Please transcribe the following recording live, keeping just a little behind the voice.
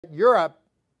Europe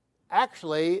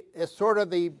actually is sort of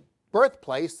the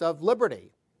birthplace of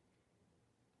liberty.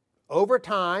 Over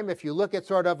time, if you look at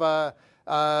sort of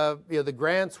the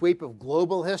grand sweep of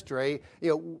global history,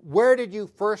 where did you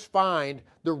first find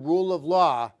the rule of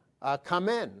law come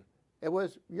in? It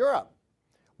was Europe.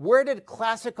 Where did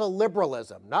classical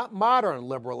liberalism, not modern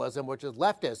liberalism, which is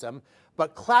leftism,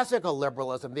 but classical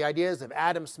liberalism, the ideas of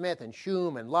Adam Smith and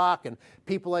Hume and Locke and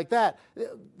people like that,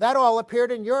 that all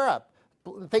appeared in Europe.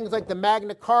 Things like the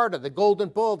Magna Carta, the Golden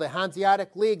Bull, the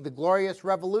Hanseatic League, the Glorious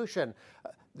Revolution.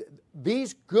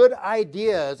 These good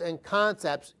ideas and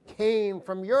concepts came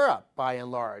from Europe, by and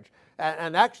large.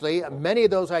 And actually, many of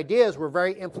those ideas were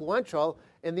very influential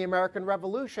in the American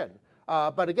Revolution.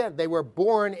 But again, they were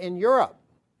born in Europe.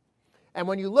 And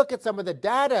when you look at some of the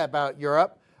data about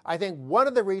Europe, I think one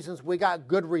of the reasons we got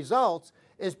good results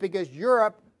is because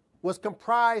Europe was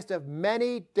comprised of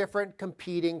many different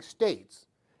competing states,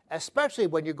 especially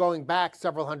when you're going back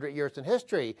several hundred years in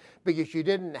history, because you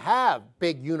didn't have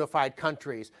big unified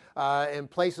countries. In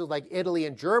places like Italy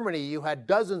and Germany, you had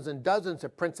dozens and dozens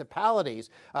of principalities.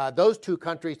 Those two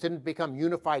countries didn't become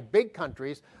unified big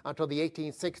countries until the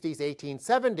 1860s,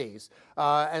 1870s.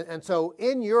 And so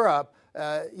in Europe,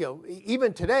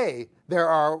 even today, there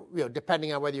are,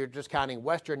 depending on whether you're just counting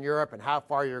Western Europe and how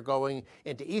far you're going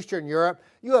into Eastern Europe,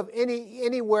 you have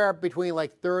anywhere between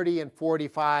like 30 and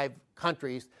 45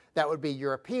 countries that would be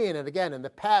European. And again, in the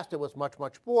past, it was much,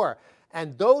 much more.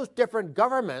 And those different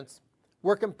governments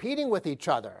were competing with each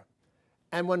other.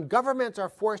 And when governments are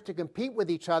forced to compete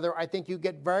with each other, I think you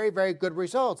get very, very good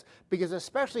results. Because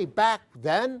especially back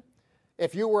then,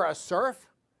 if you were a serf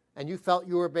and you felt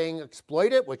you were being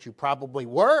exploited, which you probably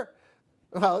were,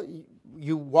 well,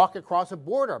 you walk across a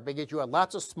border because you had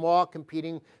lots of small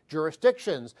competing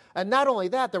jurisdictions. And not only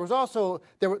that, there was also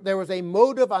there was a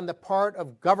motive on the part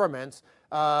of governments,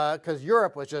 because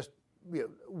Europe was just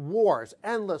wars,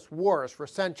 endless wars for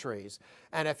centuries.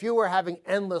 And if you were having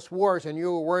endless wars and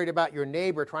you were worried about your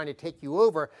neighbor trying to take you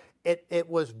over, it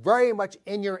was very much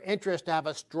in your interest to have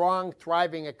a strong,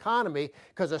 thriving economy,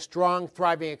 because a strong,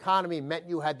 thriving economy meant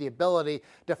you had the ability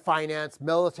to finance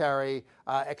military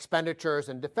expenditures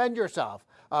and defend yourself.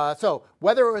 So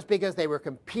whether it was because they were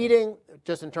competing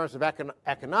just in terms of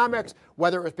economics,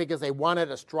 whether it was because they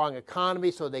wanted a strong economy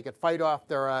so they could fight off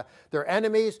their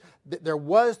enemies, there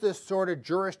was this sort of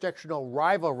jurisdictional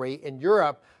rivalry in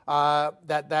Europe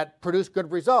that produced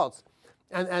good results.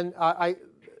 And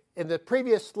in the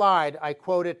previous slide, I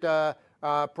quoted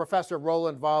Professor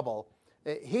Roland Waubel.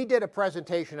 He did a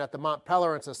presentation at the Mont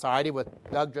Pelerin Society,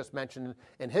 what Doug just mentioned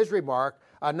in his remark,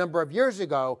 a number of years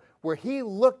ago, where he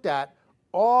looked at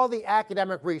all the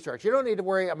academic research. You don't need to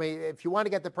worry. I mean, if you want to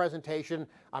get the presentation,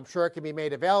 I'm sure it can be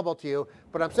made available to you.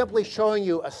 But I'm simply showing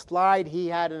you a slide he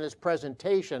had in his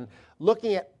presentation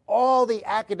looking at all the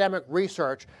academic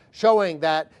research showing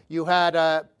that you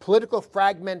had political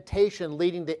fragmentation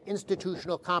leading to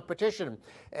institutional competition.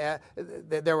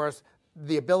 There was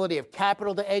the ability of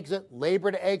capital to exit,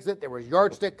 labor to exit. There was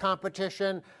yardstick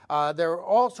competition. There were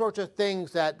all sorts of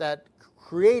things that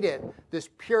created this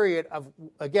period of,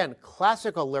 again,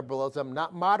 classical liberalism,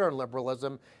 not modern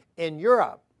liberalism, in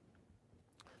Europe.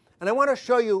 And I want to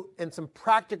show you in some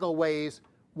practical ways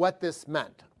what this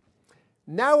meant.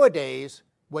 Nowadays,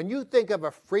 when you think of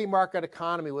a free market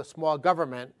economy with small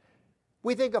government,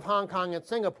 we think of Hong Kong and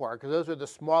Singapore, because those are the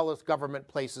smallest government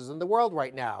places in the world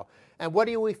right now. And what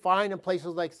do we find in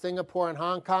places like Singapore and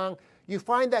Hong Kong? You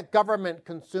find that government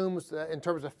consumes, in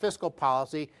terms of fiscal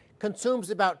policy, consumes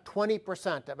about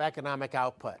 20% of economic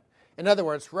output. In other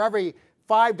words, for every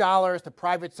 $5 the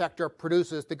private sector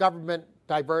produces, the government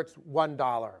diverts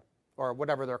 $1, or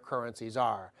whatever their currencies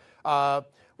are.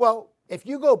 Well, if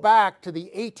you go back to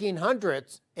the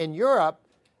 1800s in Europe,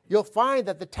 you'll find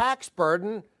that the tax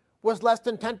burden was less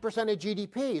than 10% of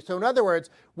GDP. So in other words,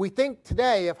 we think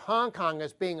today of Hong Kong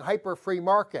as being hyper-free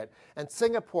market and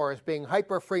Singapore as being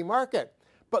hyper-free market.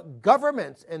 But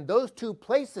governments in those two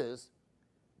places,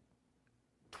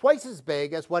 twice as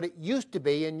big as what it used to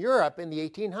be in Europe in the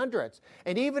 1800s.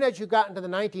 And even as you got into the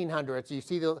 1900s, you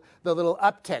see the little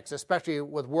upticks, especially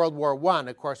with World War I.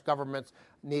 Of course, governments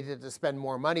needed to spend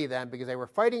more money then because they were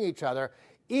fighting each other.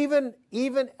 Even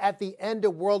at the end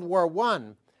of World War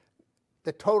I,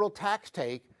 the total tax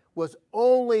take was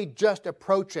only just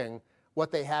approaching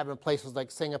what they have in places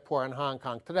like Singapore and Hong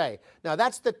Kong today. Now,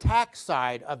 that's the tax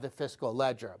side of the fiscal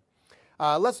ledger.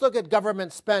 Let's look at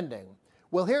government spending.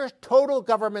 Well, here's total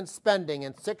government spending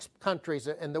in 6 countries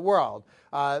in the world.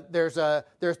 There's the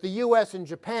US and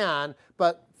Japan,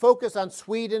 but focus on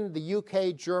Sweden, the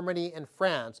UK, Germany, and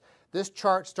France. This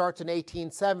chart starts in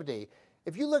 1870.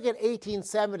 if you look at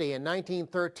 1870 and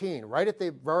 1913, right at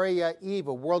the very eve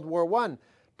of World War I,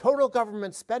 total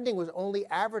government spending was only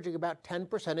averaging about 10%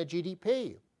 of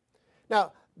GDP.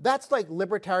 Now, that's like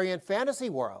libertarian fantasy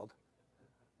world.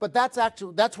 But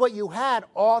that's what you had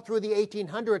all through the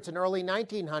 1800s and early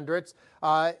 1900s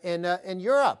in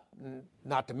Europe,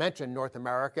 not to mention North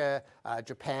America,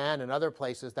 Japan, and other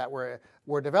places that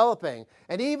were developing.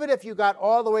 And even if you got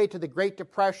all the way to the Great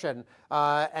Depression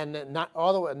and not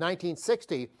all the way to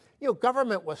 1960,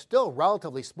 government was still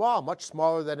relatively small, much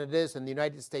smaller than it is in the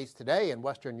United States today and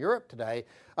Western Europe today.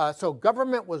 So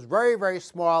government was very, very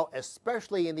small,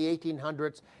 especially in the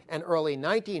 1800s and early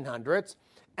 1900s.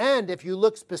 And if you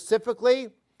look specifically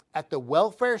at the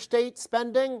welfare state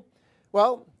spending,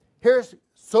 well, here's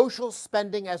social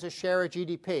spending as a share of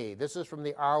GDP. This is from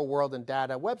the Our World in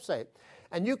Data website.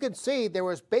 And you can see there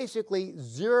was basically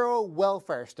zero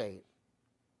welfare state.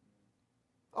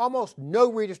 Almost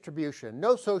no redistribution,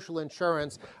 no social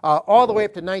insurance, all the way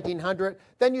up to 1900.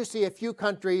 Then you see a few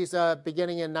countries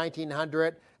beginning in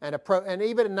 1900, and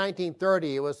even in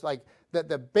 1930, it was like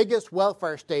the biggest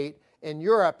welfare state in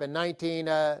Europe in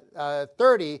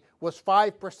 1930 was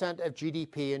 5% of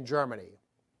GDP in Germany.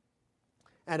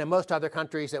 And in most other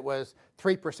countries, it was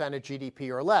 3% of GDP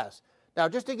or less. Now,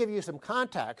 just to give you some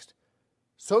context,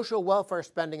 social welfare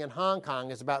spending in Hong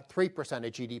Kong is about 3%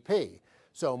 of GDP.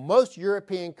 So most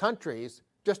European countries,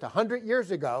 just 100 years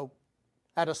ago,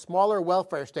 had a smaller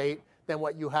welfare state than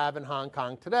what you have in Hong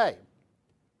Kong today.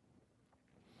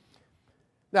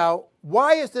 Now,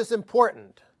 why is this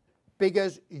important?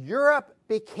 Because Europe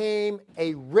became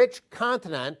a rich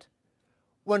continent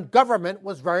when government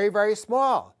was very, very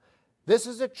small. This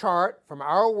is a chart from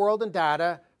Our World in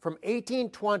Data from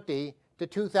 1820 to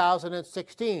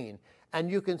 2016. And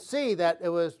you can see that it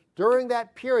was during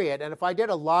that period, and if I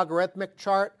did a logarithmic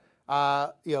chart,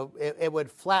 it would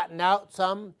flatten out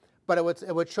some, but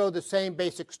it would show the same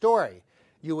basic story.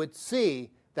 You would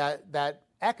see that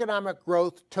economic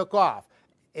growth took off.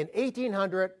 In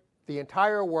 1800, the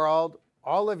entire world,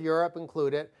 all of Europe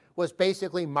included, was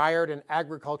basically mired in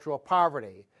agricultural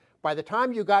poverty. By the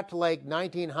time you got to like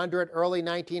 1900, early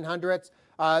 1900s,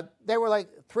 they were like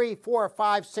 3, 4,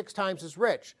 5, 6 times as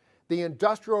rich. The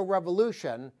Industrial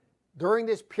Revolution, during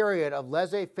this period of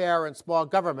laissez-faire and small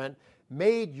government,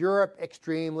 made Europe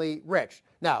extremely rich.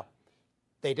 Now,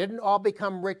 they didn't all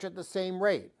become rich at the same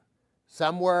rate.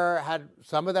 Some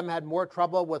of them had more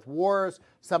trouble with wars.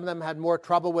 Some of them had more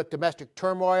trouble with domestic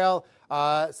turmoil.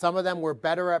 Some of them were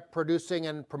better at producing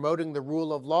and promoting the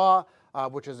rule of law,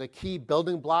 which is a key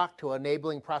building block to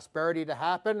enabling prosperity to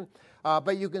happen.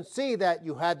 But you can see that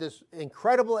you had this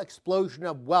incredible explosion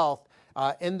of wealth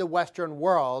in the Western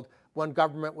world when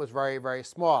government was very, very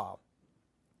small.